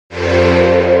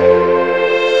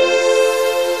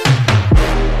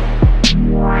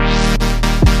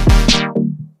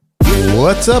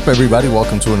What's up, everybody?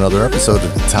 Welcome to another episode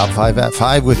of the Top 5 at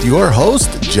 5 with your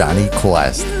host, Johnny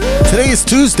Quest. Today is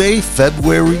Tuesday,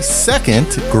 February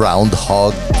 2nd,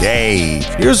 Groundhog Day.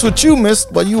 Here's what you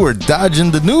missed while you were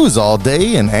dodging the news all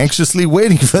day and anxiously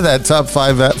waiting for that Top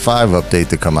 5 at 5 update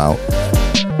to come out.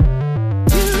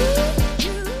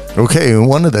 Okay,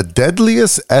 one of the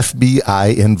deadliest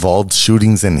FBI-involved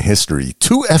shootings in history.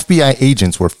 2 FBI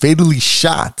agents were fatally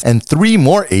shot, and 3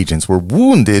 more agents were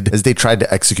wounded as they tried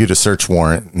to execute a search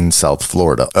warrant in South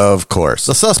Florida. Of course,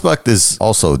 the suspect is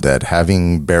also dead,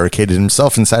 having barricaded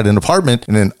himself inside an apartment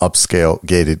in an upscale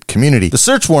gated community. The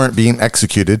search warrant being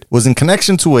executed was in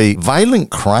connection to a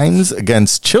violent crimes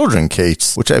against children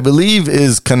case, which I believe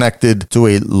is connected to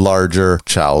a larger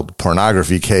child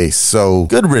pornography case. So,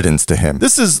 good riddance to him.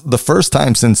 This is the first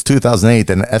time since 2008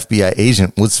 that an FBI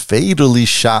agent was fatally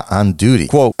shot on duty.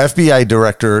 Quote, FBI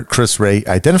Director Chris Wray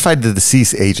identified the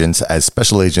deceased agents as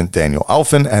Special Agent Daniel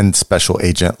Alfin and Special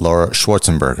Agent Laura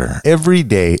Schwarzenberger. Every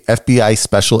day, FBI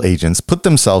special agents put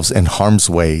themselves in harm's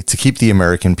way to keep the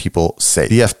American people safe.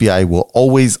 The FBI will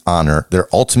always honor their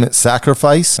ultimate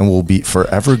sacrifice and will be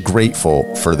forever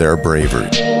grateful for their bravery.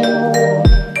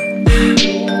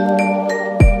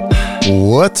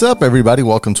 What's up, everybody?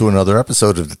 Welcome to another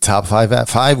episode of the Top 5 at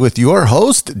 5 with your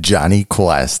host, Johnny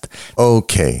Quest.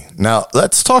 Okay, now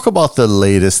let's talk about the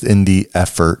latest in the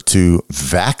effort to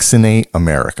vaccinate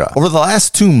America. Over the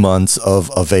last 2 months of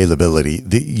availability,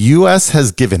 the U.S.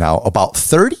 has given out about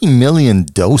 30 million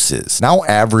doses, now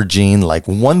averaging like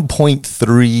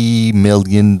 1.3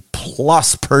 million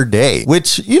plus per day,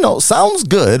 which, sounds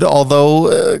good,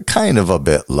 although kind of a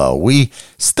bit low. We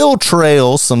still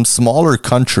trail some smaller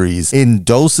countries in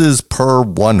doses per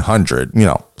 100,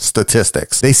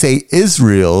 statistics. They say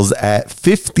Israel's at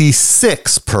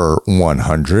 56 per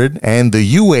 100 and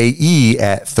the UAE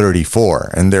at 34.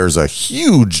 And there's a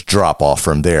huge drop off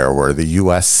from there where the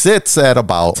US sits at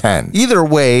about 10. Either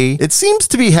way, it seems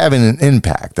to be having an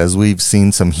impact as we've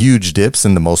seen some huge dips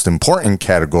in the most important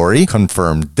category,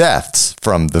 confirmed deaths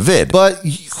from the vid. But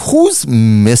who's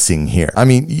missing here? I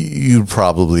mean, you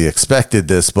probably expected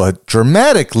this, but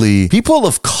dramatically, people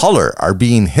of color are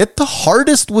being hit the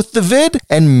hardest with the vid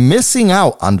and missing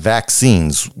out on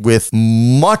vaccines with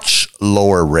much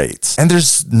lower rates. And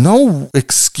there's no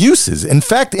excuses. In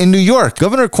fact, in New York,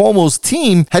 Governor Cuomo's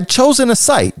team had chosen a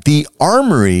site, the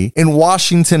Armory in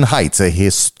Washington Heights, a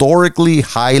historically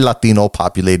high Latino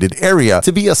populated area,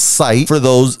 to be a site for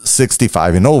those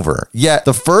 65 and over. Yet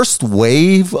the first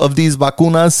wave of these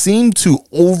vacunas seemed to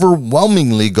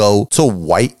overwhelmingly go to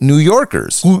white New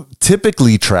Yorkers who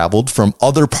typically traveled from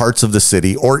other parts of the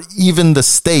city or even the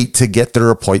state to get their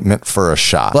appointment for a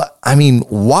shot. But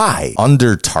why?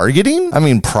 Under targeting?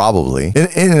 Probably.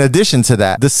 In addition to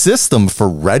that, the system for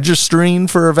registering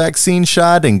for a vaccine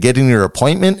shot and getting your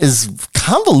appointment is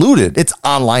convoluted. It's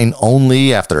online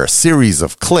only after a series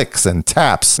of clicks and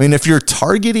taps. If you're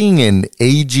targeting an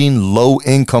aging,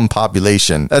 low-income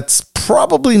population, that's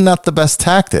probably not the best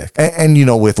tactic. And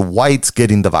with whites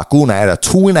getting the vacuna at a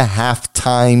 2.5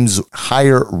 times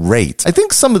higher rate, I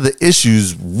think some of the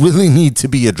issues really need to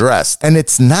be addressed. And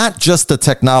it's not just the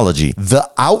technology. The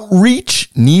outreach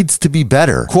needs to be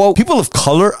better. Quote, people of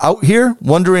color out here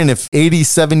wondering if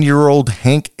 87-year-old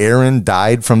Hank Aaron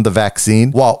died from the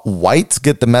vaccine, while whites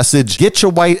get the message, get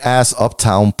your white ass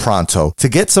uptown pronto to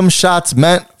get some shots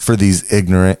meant for these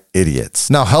ignorant idiots.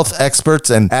 Now, health experts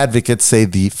and advocates say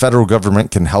the federal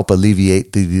government can help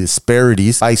alleviate the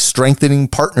disparities by strengthening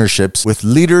partnerships with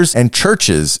leaders and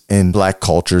churches in Black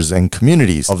cultures and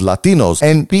communities of Latinos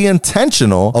and be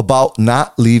intentional about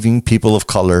not leaving people of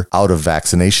color out of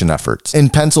vaccination efforts. In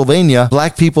Pennsylvania,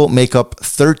 Black people make up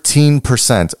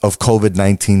 13% of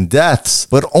COVID-19 deaths,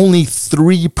 but only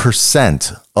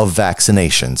 3% of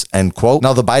vaccinations, end quote.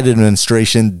 Now, the Biden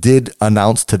administration did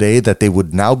announce today that they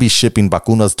would now be shipping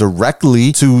vacunas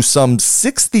directly to some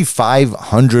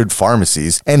 6,500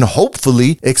 pharmacies and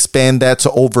hopefully expand that to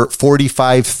over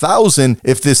 45,000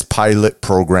 if this pilot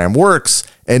program works,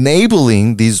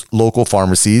 enabling these local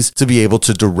pharmacies to be able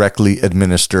to directly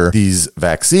administer these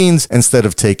vaccines instead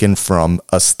of taken from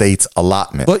a state's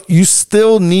allotment. But you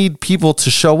still need people to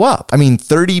show up.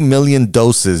 30 million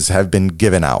doses have been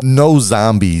given out. No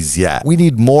zombies yet. We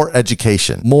need more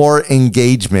education, more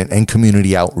engagement and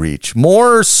community outreach,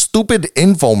 more stupid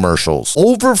infomercials.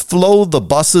 Overflow the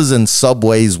buses and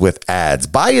subways with ads.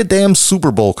 Buy a damn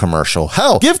Super Bowl commercial.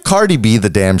 Hell, give Cardi B the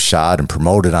damn shot and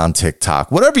promote it on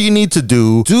TikTok. Whatever you need to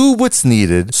do what's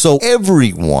needed so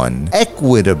everyone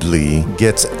equitably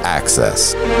gets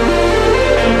access.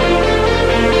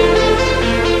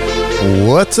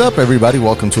 What's up, everybody?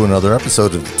 Welcome to another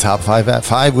episode of the Top 5 at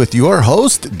 5 with your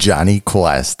host, Johnny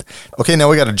Quest. Okay, now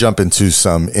we got to jump into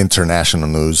some international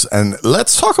news, and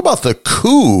let's talk about the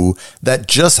coup that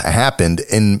just happened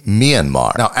in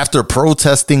Myanmar. Now, after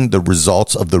protesting the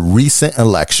results of the recent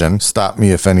election, stop me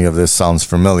if any of this sounds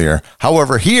familiar.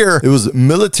 However, here, it was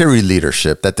military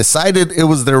leadership that decided it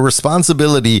was their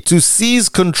responsibility to seize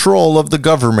control of the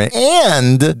government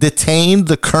and detain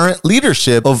the current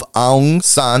leadership of Aung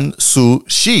San Suu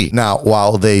Kyi. Now,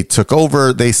 while they took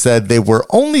over, they said they were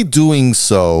only doing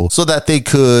so that they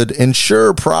could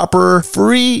ensure proper,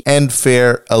 free, and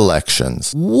fair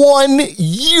elections. 1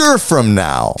 year from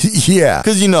now. Yeah,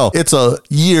 because it's a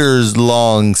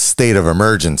years-long state of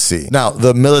emergency. Now,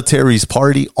 the military's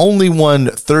party only won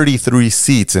 33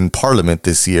 seats in parliament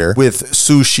this year, with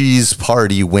Suu Kyi's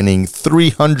party winning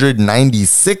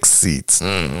 396 seats.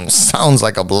 Sounds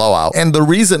like a blowout. And the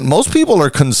reason most people are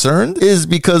concerned is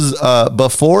because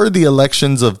before the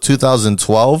elections of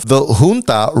 2012, the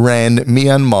junta ran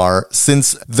Myanmar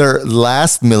since their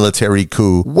last military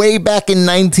coup way back in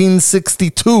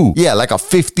 1962. Yeah, like a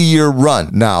 50-year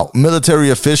run. Now, military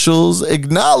officials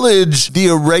acknowledge the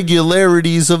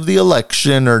irregularities of the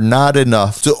election are not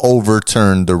enough to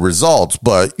overturn the results,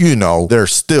 but there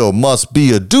still must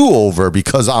be a do-over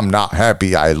because I'm not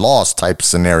happy I lost type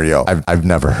scenario. I've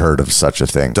never heard of such a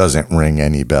thing. Doesn't ring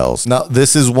any bells. Now,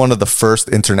 this is one of the first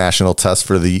international tests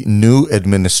for the new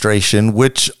administration,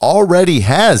 which already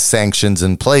has sanctions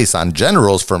in place on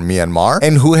generals from Myanmar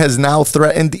and who has now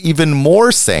threatened even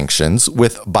more sanctions,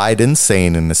 with Biden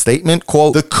saying in a statement,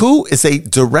 quote, "The coup is a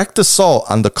direct assault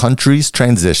on the country's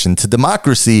transition to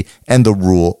democracy and the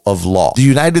rule of law. The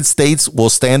United States will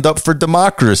stand up for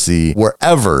democracy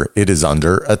wherever it is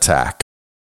under attack."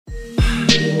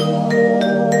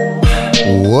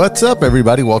 What's up,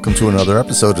 everybody? Welcome to another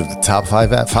episode of the Top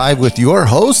 5 at 5 with your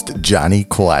host, Johnny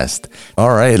Quest. All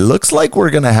right, looks like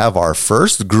we're going to have our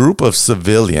first group of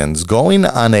civilians going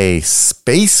on a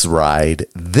space ride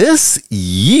this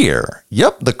year.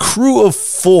 Yep, the crew of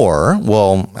 4,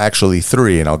 well, actually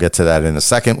 3, and I'll get to that in a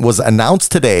second, was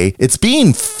announced today. It's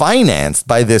being financed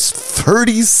by this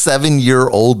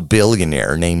 37-year-old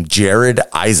billionaire named Jared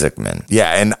Isaacman.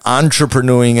 Yeah, an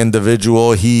entrepreneuring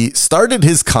individual. He started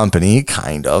his company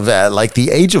kind of at like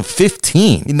the age of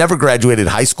 15. He never graduated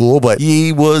high school, but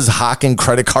he was hawking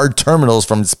credit card terminals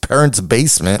from his parents'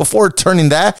 basement before turning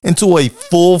that into a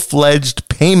full-fledged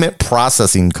payment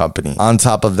processing company. On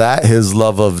top of that, his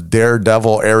love of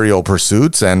daredevil aerial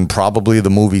pursuits and probably the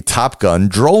movie Top Gun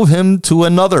drove him to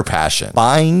another passion: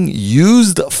 buying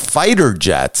used fighter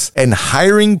jets and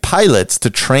hiring pilots to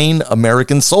train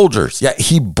American soldiers. Yeah,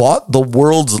 he bought the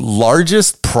world's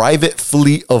largest private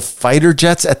fleet of fighter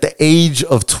jets at the age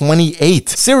of 28.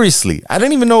 Seriously, I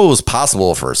didn't even know it was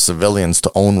possible for civilians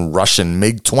to own Russian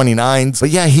MiG-29s,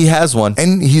 but yeah, he has one.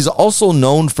 And he's also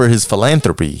known for his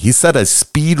philanthropy. He set a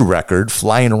speed record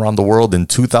flying around the world in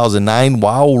 2009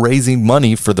 while raising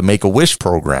money for the Make-A-Wish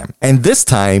program. And this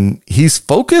time, he's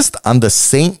focused on the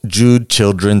St. Jude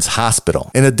Children's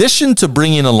Hospital. In addition to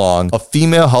bringing along a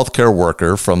female healthcare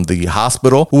worker from the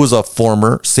hospital who was a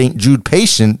former St. Jude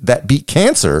patient that beat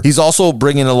cancer, he's also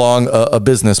bringing along a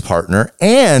business partner,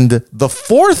 and the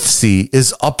 4th seat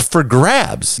is up for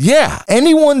grabs. Yeah,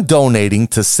 anyone donating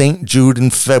to St. Jude in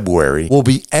February will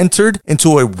be entered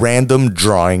into a random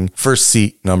drawing for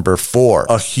seat number 4.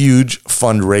 A huge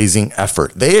fundraising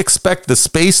effort. They expect the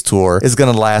space tour is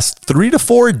going to last 3 to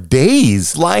 4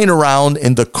 days, flying around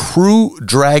in the Crew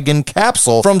Dragon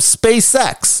capsule from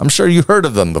SpaceX. I'm sure you heard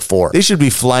of them before. They should be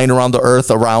flying around the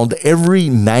Earth around every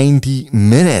 90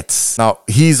 minutes. Now,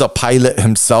 he's a pilot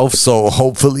himself, so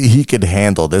hopefully he could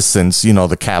handle this since,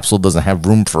 the capsule doesn't have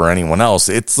room for anyone else.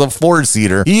 It's a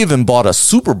 4-seater. He even bought a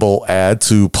Super Bowl ad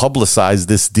to publicize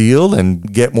this deal and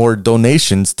get more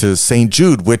donations to St.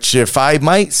 Jude, which, if I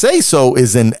might say so,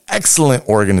 is an excellent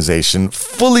organization,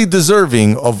 fully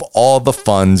deserving of all the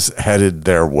funds headed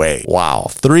their way. Wow,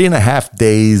 3.5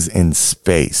 days in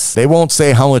space. They won't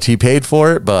say how much he paid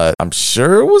for it, but I'm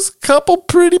sure it was a couple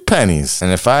pretty pennies.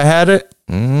 And if I had it,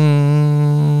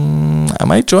 I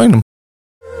might join him.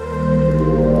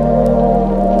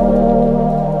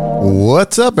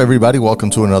 What's up, everybody?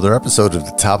 Welcome to another episode of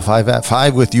the Top 5 at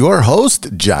 5 with your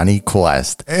host, Johnny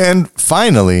Quest. And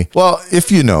finally, well,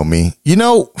 if you know me,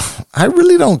 I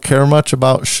really don't care much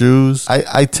about shoes.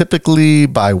 I typically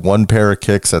buy one pair of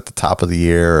kicks at the top of the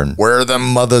year and wear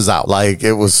them mothers out like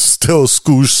it was still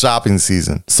school shopping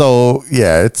season. So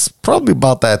yeah, it's probably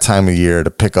about that time of year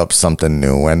to pick up something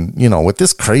new. And, with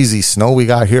this crazy snow we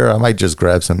got here, I might just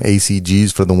grab some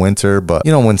ACGs for the winter. But,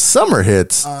 when summer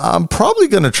hits, I'm probably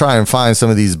going to try and find some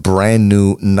of these brand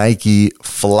new Nike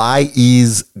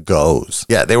FlyEase Goes.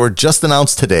 Yeah, they were just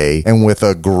announced today, and with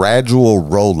a gradual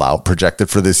rollout projected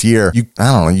for this year, you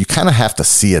kind of have to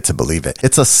see it to believe it.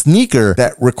 It's a sneaker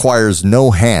that requires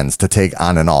no hands to take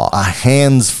on and off. A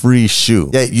hands-free shoe.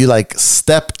 Yeah, you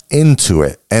step into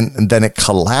it and then it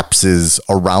collapses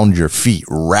around your feet,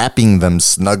 wrapping them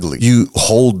snugly. You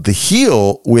hold the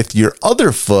heel with your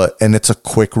other foot and it's a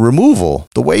quick removal,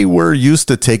 the way we're used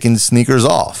to taking sneakers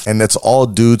off. And it's all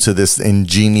due to this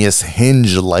ingenious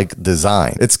hinge-like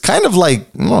design. It's kind of like,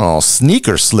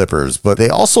 sneaker slippers, but they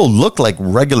also look like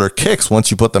regular kicks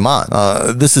once you put them on.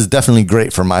 This is definitely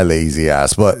great for my lazy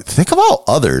ass, but think about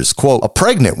others. Quote, a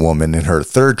pregnant woman in her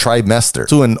third trimester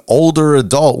to an older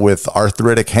adult with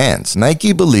arthritic hands.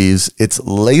 Nike believes its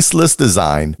laceless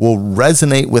design will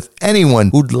resonate with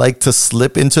anyone who'd like to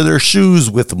slip into their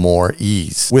shoes with more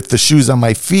ease. With the shoes on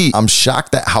my feet, I'm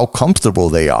shocked at how comfortable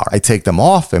they are. I take them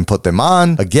off and put them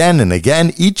on again and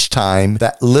again each time.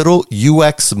 That little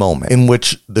UX moment in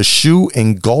which the shoe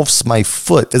engulfs my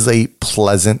foot is a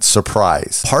pleasant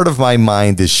surprise. Part of my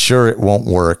mind is sure it won't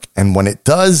work, and when it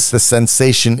does, the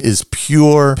sensation is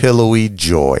pure pillowy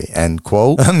joy. End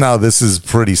quote. Now, this is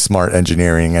pretty smart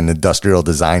engineering and industrial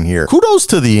design here. Kudos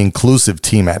to the inclusive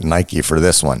team at Nike for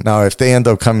this one. Now, if they end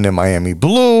up coming to Miami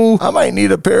Blue, I might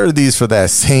need a pair of these for that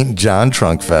St. John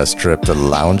Trunk Fest trip to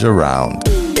lounge around.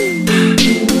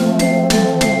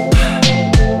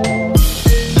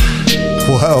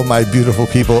 Well, my beautiful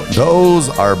people, those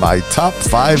are my top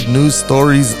 5 news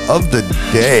stories of the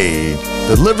day,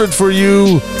 delivered for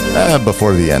you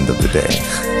before the end of the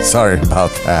day. Sorry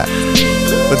about that.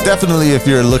 But definitely, if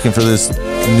you're looking for this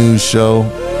news show,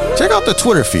 check out the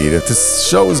Twitter feed. If this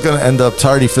show is going to end up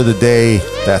tardy for the day,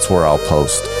 that's where I'll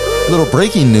post. Little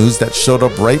breaking news that showed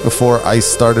up right before I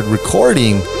started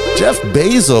recording. Jeff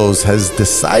Bezos has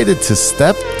decided to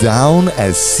step down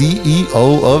as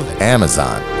CEO of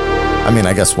Amazon.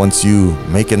 I guess once you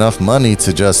make enough money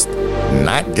to just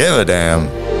not give a damn,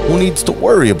 who needs to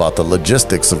worry about the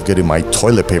logistics of getting my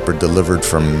toilet paper delivered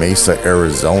from Mesa,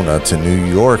 Arizona to New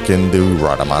York in the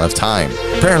right amount of time?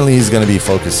 Apparently, he's going to be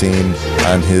focusing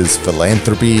on his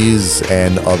philanthropies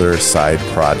and other side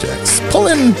projects,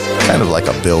 pulling kind of like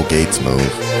a Bill Gates move.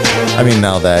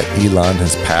 Now that Elon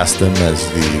has passed him as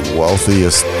the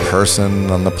wealthiest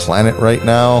person on the planet right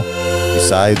now,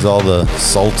 besides all the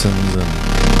sultans and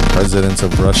presidents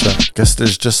of Russia, guess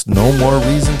there's just no more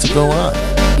reason to go on.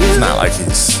 It's not like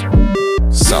he's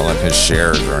selling his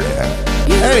shares or anything.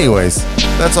 Anyways,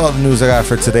 that's all the news I got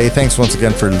for today. Thanks once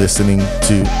again for listening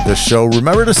to the show.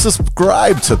 Remember to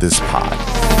subscribe to this pod.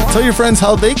 Tell your friends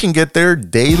how they can get their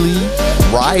daily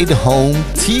ride home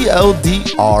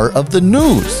TLDR of the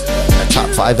news at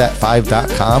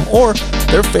top5at5.com or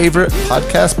their favorite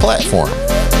podcast platform.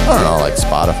 I don't know, like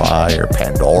Spotify or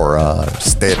Pandora or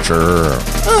Stitcher or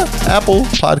Apple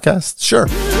Podcasts. Sure.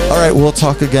 All right, we'll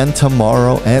talk again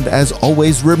tomorrow. And as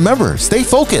always, remember, stay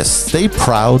focused, stay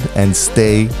proud, and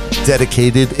stay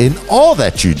dedicated in all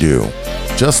that you do.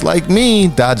 Just like me,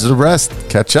 dodge the rest,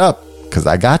 catch up, because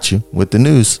I got you with the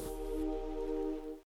news.